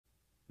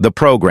The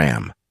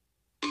Program.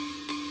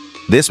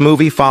 This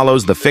movie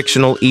follows the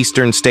fictional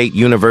Eastern State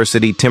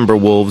University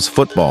Timberwolves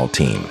football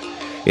team.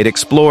 It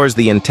explores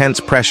the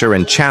intense pressure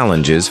and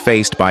challenges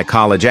faced by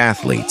college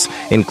athletes,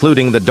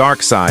 including the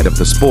dark side of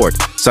the sport,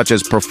 such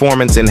as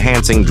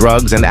performance-enhancing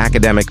drugs and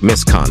academic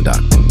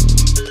misconduct.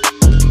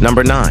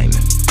 Number 9.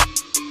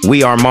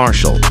 We Are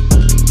Marshall.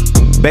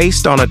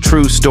 Based on a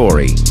true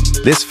story,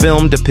 this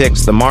film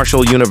depicts the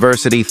Marshall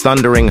University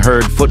Thundering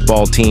Herd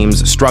football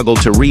team's struggle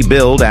to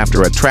rebuild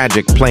after a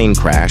tragic plane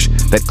crash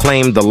that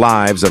claimed the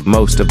lives of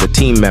most of the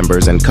team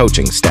members and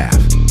coaching staff.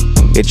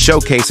 It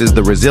showcases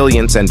the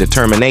resilience and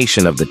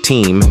determination of the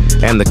team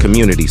and the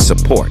community's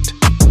support.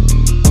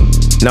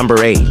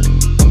 Number 8.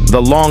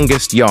 The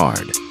Longest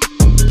Yard.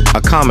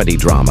 A comedy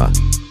drama.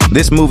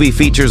 This movie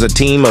features a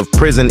team of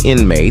prison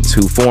inmates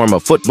who form a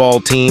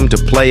football team to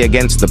play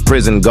against the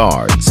prison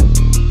guards.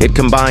 It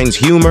combines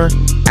humor,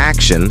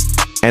 action,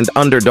 and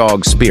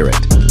underdog spirit,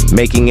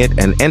 making it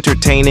an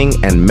entertaining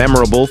and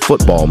memorable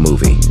football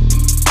movie.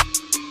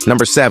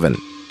 Number 7.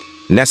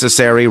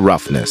 Necessary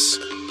Roughness.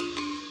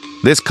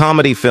 This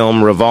comedy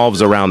film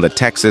revolves around the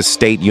Texas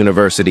State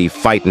University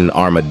Fightin'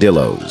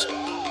 Armadillos,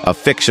 a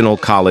fictional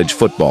college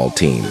football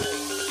team.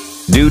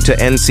 Due to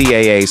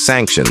NCAA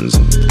sanctions,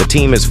 the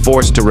team is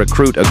forced to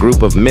recruit a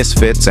group of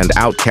misfits and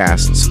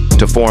outcasts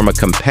to form a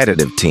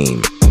competitive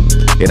team.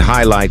 It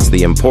highlights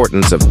the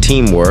importance of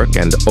teamwork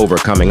and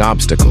overcoming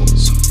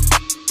obstacles.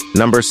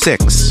 Number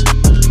 6.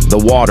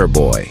 The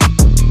Waterboy.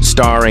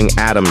 Starring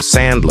Adam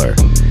Sandler,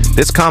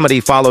 this comedy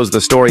follows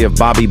the story of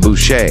Bobby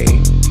Boucher,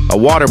 a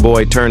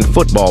waterboy turned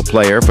football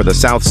player for the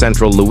South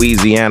Central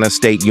Louisiana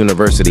State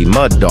University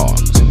Mud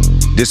Dogs.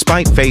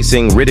 Despite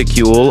facing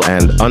ridicule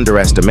and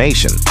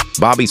underestimation,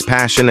 Bobby's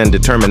passion and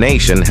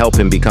determination help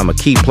him become a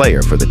key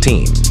player for the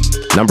team.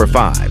 Number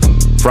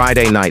 5.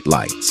 Friday Night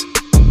Lights.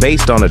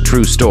 Based on a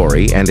true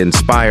story and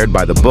inspired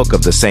by the book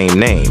of the same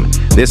name,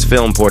 this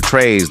film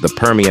portrays the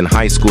Permian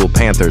High School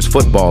Panthers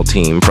football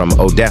team from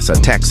Odessa,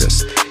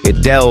 Texas.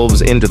 It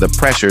delves into the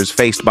pressures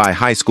faced by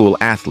high school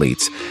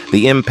athletes,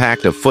 the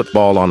impact of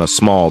football on a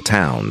small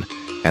town,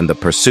 and the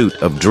pursuit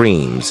of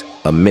dreams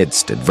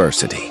amidst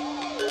adversity.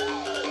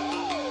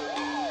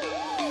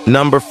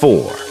 Number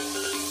 4.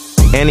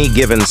 Any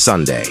Given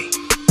Sunday.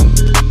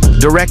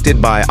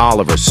 Directed by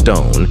Oliver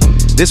Stone,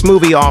 this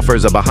movie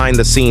offers a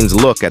behind-the-scenes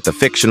look at the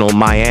fictional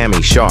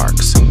Miami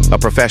Sharks, a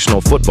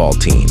professional football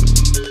team.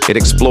 It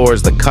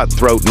explores the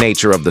cutthroat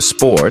nature of the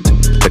sport,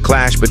 the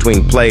clash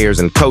between players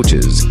and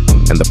coaches,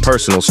 and the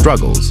personal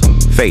struggles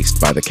faced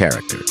by the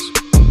characters.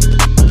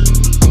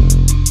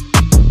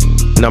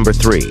 Number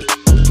 3.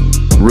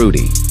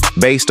 Rudy.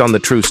 Based on the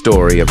true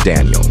story of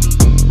Daniel.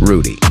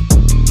 Rudy.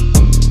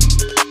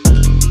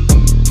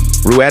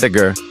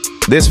 Ruediger.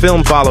 This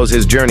film follows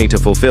his journey to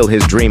fulfill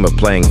his dream of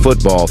playing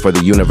football for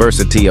the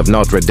University of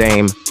Notre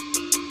Dame.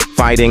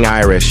 Fighting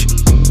Irish.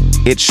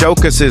 It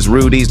showcases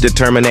Rudy's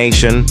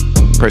determination,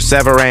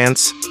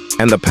 perseverance,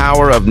 and the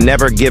power of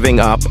never giving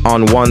up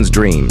on one's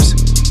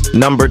dreams.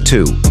 Number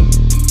 2.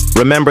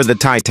 Remember the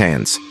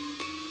Titans.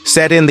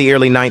 Set in the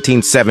early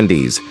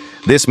 1970s,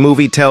 this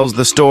movie tells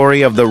the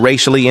story of the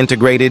racially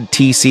integrated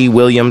T.C.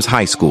 Williams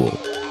High School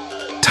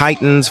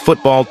Titans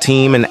football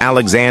team in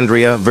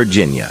Alexandria,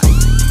 Virginia.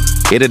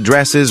 It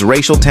addresses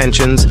racial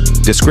tensions,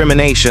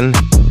 discrimination,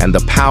 and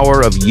the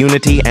power of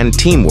unity and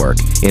teamwork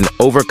in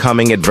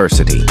overcoming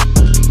adversity.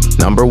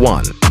 Number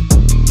 1.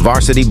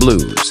 Varsity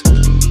Blues.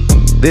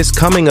 This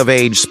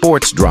coming-of-age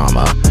sports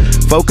drama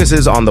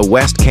focuses on the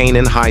West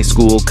Canaan High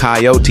School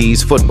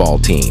Coyotes football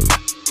team.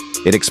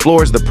 It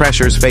explores the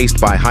pressures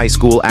faced by high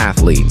school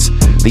athletes,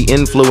 the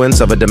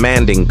influence of a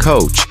demanding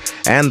coach,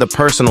 and the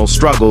personal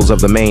struggles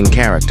of the main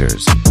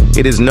characters.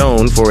 It is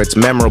known for its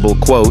memorable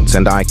quotes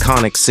and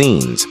iconic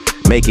scenes,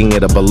 making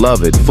it a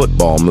beloved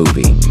football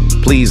movie.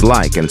 Please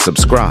like and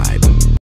subscribe.